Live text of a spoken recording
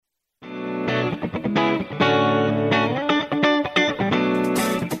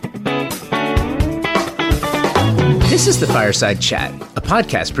is the Fireside Chat, a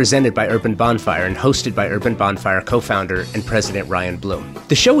podcast presented by Urban Bonfire and hosted by Urban Bonfire co-founder and president Ryan Bloom.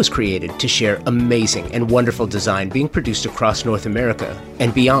 The show was created to share amazing and wonderful design being produced across North America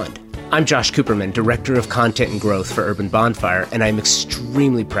and beyond. I'm Josh Cooperman, Director of Content and Growth for Urban Bonfire, and I'm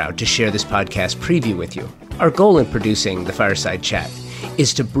extremely proud to share this podcast preview with you. Our goal in producing the Fireside Chat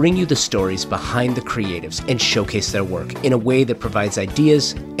is to bring you the stories behind the creatives and showcase their work in a way that provides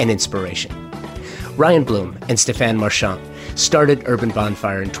ideas and inspiration. Ryan Bloom and Stéphane Marchand started Urban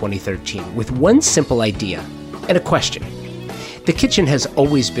Bonfire in 2013 with one simple idea and a question. The kitchen has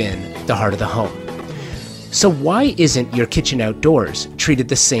always been the heart of the home. So why isn't your kitchen outdoors treated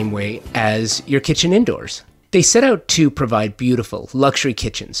the same way as your kitchen indoors? They set out to provide beautiful, luxury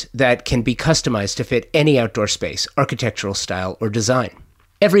kitchens that can be customized to fit any outdoor space, architectural style, or design.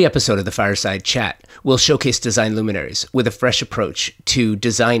 Every episode of the Fireside Chat will showcase design luminaries with a fresh approach to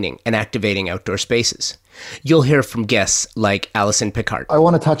designing and activating outdoor spaces. You'll hear from guests like Alison Pickard. I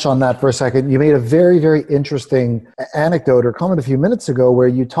want to touch on that for a second. You made a very, very interesting anecdote or comment a few minutes ago where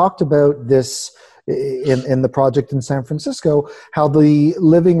you talked about this in the project in San Francisco, how the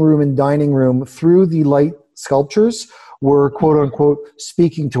living room and dining room through the light sculptures were quote unquote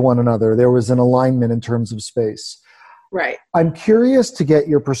speaking to one another. There was an alignment in terms of space. Right. I'm curious to get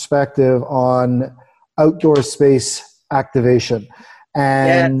your perspective on outdoor space activation.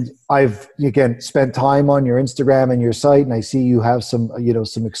 And yes. I've, again, spent time on your Instagram and your site, and I see you have some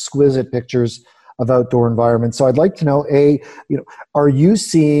exquisite pictures of outdoor environments. So I'd like to know, are you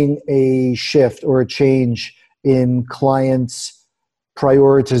seeing a shift or a change in clients'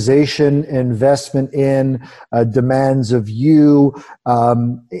 prioritization, investment in, demands of you,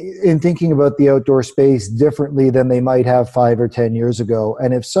 in thinking about the outdoor space differently than they might have 5 or 10 years ago?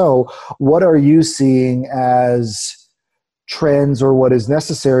 And if so, what are you seeing as trends or what is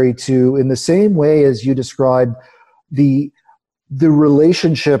necessary to, in the same way as you described the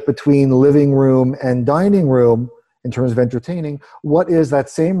relationship between living room and dining room in terms of entertaining, what is that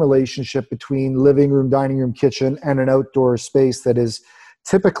same relationship between living room, dining room, kitchen, and an outdoor space that is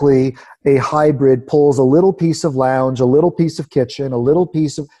typically a hybrid, pulls a little piece of lounge, a little piece of kitchen, a little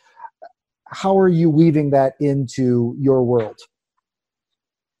piece of... How are you weaving that into your world?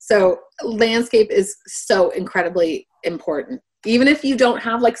 So landscape is so incredibly important. Even if you don't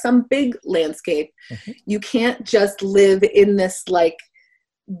have like some big landscape, you can't just live in this like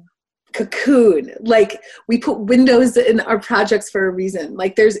cocoon. Like, we put windows in our projects for a reason.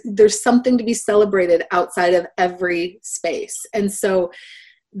 Like, there's something to be celebrated outside of every space. And so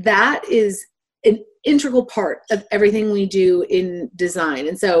that is an integral part of everything we do in design.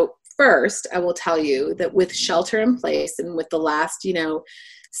 And so first, I will tell you that with shelter in place and with the last,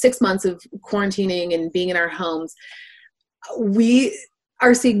 6 months of quarantining and being in our homes, we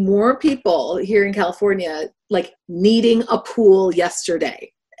are seeing more people here in California like needing a pool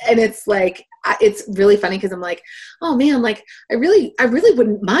yesterday. And it's like, it's really funny because I'm like, oh man, like I really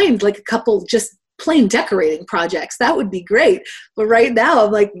wouldn't mind like a couple just plain decorating projects. That would be great. But right now,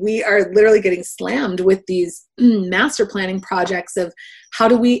 I'm like, we are literally getting slammed with these master planning projects of how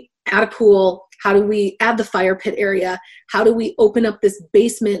do we add a pool? How do we add the fire pit area? How do we open up this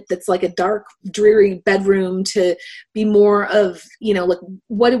basement that's like a dark, dreary bedroom to be more of, like,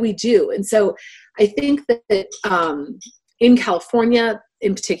 what do we do? And so I think that in California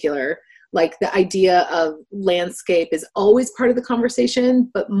in particular, like the idea of landscape is always part of the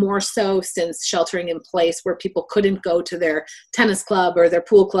conversation, but more so since sheltering in place where people couldn't go to their tennis club or their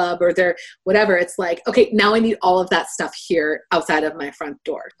pool club or their whatever. It's like, okay, now I need all of that stuff here outside of my front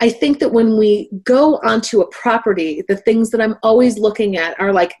door. I think that when we go onto a property, the things that I'm always looking at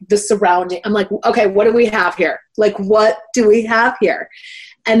are like the surrounding. I'm like, okay, what do we have here? Like, what do we have here?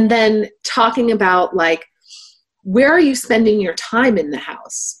 And then talking about like, where are you spending your time in the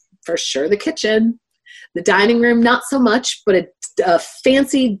house? For sure, the kitchen. The dining room, not so much, but a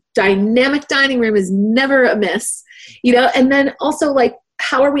fancy dynamic dining room is never amiss, and then also like,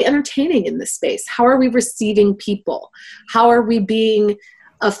 how are we entertaining in this space? How are we receiving people? How are we being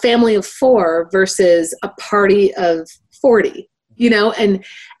a family of 4 versus a party of 40,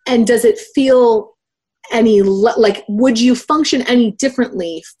 and does it feel any, like, would you function any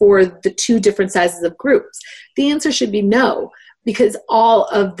differently for the 2 different sizes of groups? The answer should be no, because all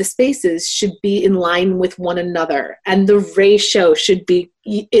of the spaces should be in line with one another, and the ratio should be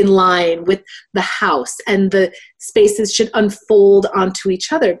in line with the house, and the spaces should unfold onto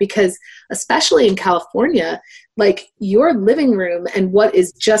each other, because especially in California, like, your living room and what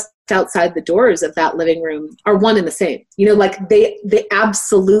is just outside the doors of that living room are one and the same. Like, they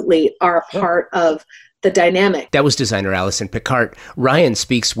absolutely are a part of the dynamic. That was designer Allison Picard. Ryan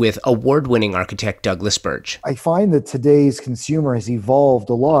speaks with award-winning architect Douglas Burge. I find that today's consumer has evolved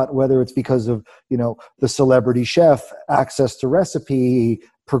a lot, whether it's because of, the celebrity chef, access to recipe,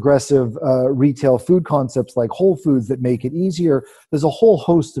 progressive retail food concepts like Whole Foods that make it easier. There's a whole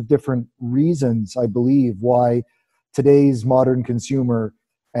host of different reasons, I believe, why today's modern consumer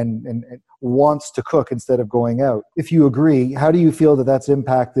and wants to cook instead of going out. If you agree, how do you feel that that's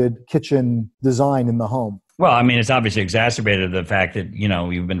impacted kitchen design in the home? Well, I mean, it's obviously exacerbated the fact that,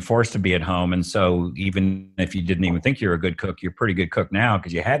 you've been forced to be at home. And so even if you didn't even think you're a good cook, you're a pretty good cook now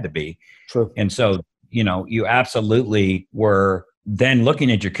because you had to be. True. And so, you absolutely were then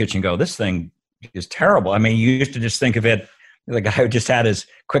looking at your kitchen and go, this thing is terrible. I mean, you used to just think of it, the guy who just had his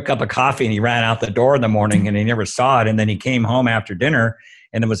quick cup of coffee and he ran out the door in the morning and he never saw it. And then he came home after dinner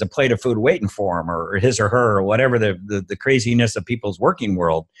and there was a plate of food waiting for him or his or her or whatever the craziness of people's working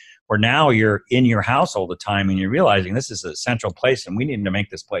world, where now you're in your house all the time and you're realizing this is a central place and we need to make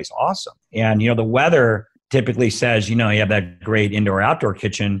this place awesome. And, the weather typically says, you have that great indoor-outdoor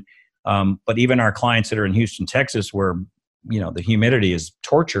kitchen. But even our clients that are in Houston, Texas, where, the humidity is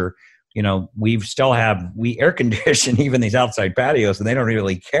torture, we air condition even these outside patios and they don't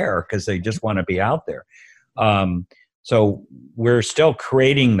really care because they just want to be out there. So we're still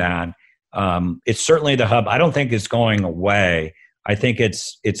creating that. It's certainly the hub. I don't think it's going away. I think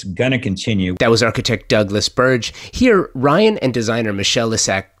it's going to continue. That was architect Douglas Burge. Here, Ryan and designer Michelle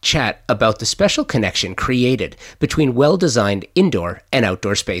Lissac chat about the special connection created between well-designed indoor and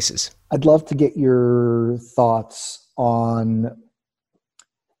outdoor spaces. I'd love to get your thoughts on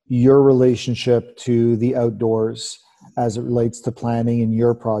your relationship to the outdoors as it relates to planning in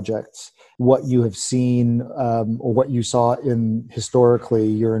your projects. What you have seen or what you saw in historically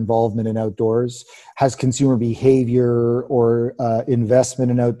your involvement in outdoors. Has consumer behavior or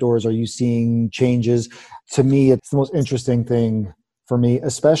investment in outdoors, are you seeing changes? To me, it's the most interesting thing for me,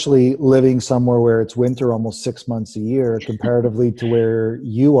 especially living somewhere where it's winter almost 6 months a year comparatively to where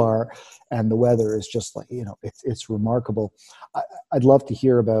you are, and the weather is just like, it's remarkable. I'd love to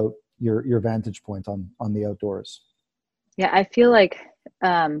hear about your vantage point on the outdoors. Yeah, I feel like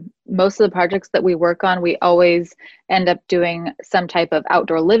most of the projects that we work on, we always end up doing some type of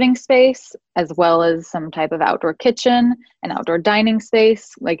outdoor living space, as well as some type of outdoor kitchen and outdoor dining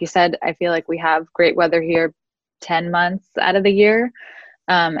space. Like you said, I feel like we have great weather here 10 months out of the year.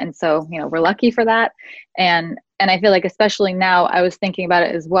 And so, we're lucky for that. And I feel like, especially now, I was thinking about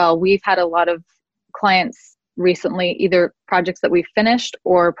it as well. We've had a lot of clients recently, either projects that we've finished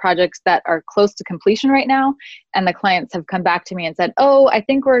or projects that are close to completion right now. And the clients have come back to me and said, oh, I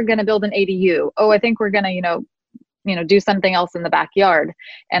think we're going to build an ADU. Oh, I think we're going to, do something else in the backyard.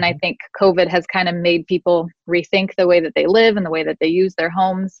 And I think COVID has kind of made people rethink the way that they live and the way that they use their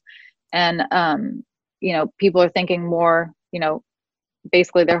homes. And, people are thinking more,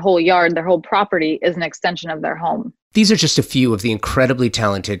 basically their whole yard, their whole property is an extension of their home. These are just a few of the incredibly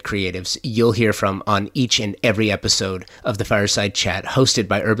talented creatives you'll hear from on each and every episode of the Fireside Chat, hosted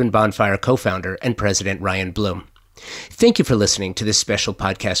by Urban Bonfire co-founder and president Ryan Bloom. Thank you for listening to this special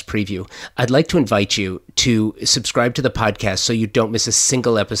podcast preview. I'd like to invite you to subscribe to the podcast so you don't miss a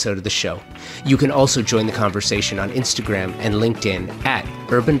single episode of the show. You can also join the conversation on Instagram and LinkedIn at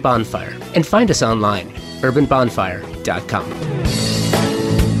Urban Bonfire, and find us online, urbanbonfire.com.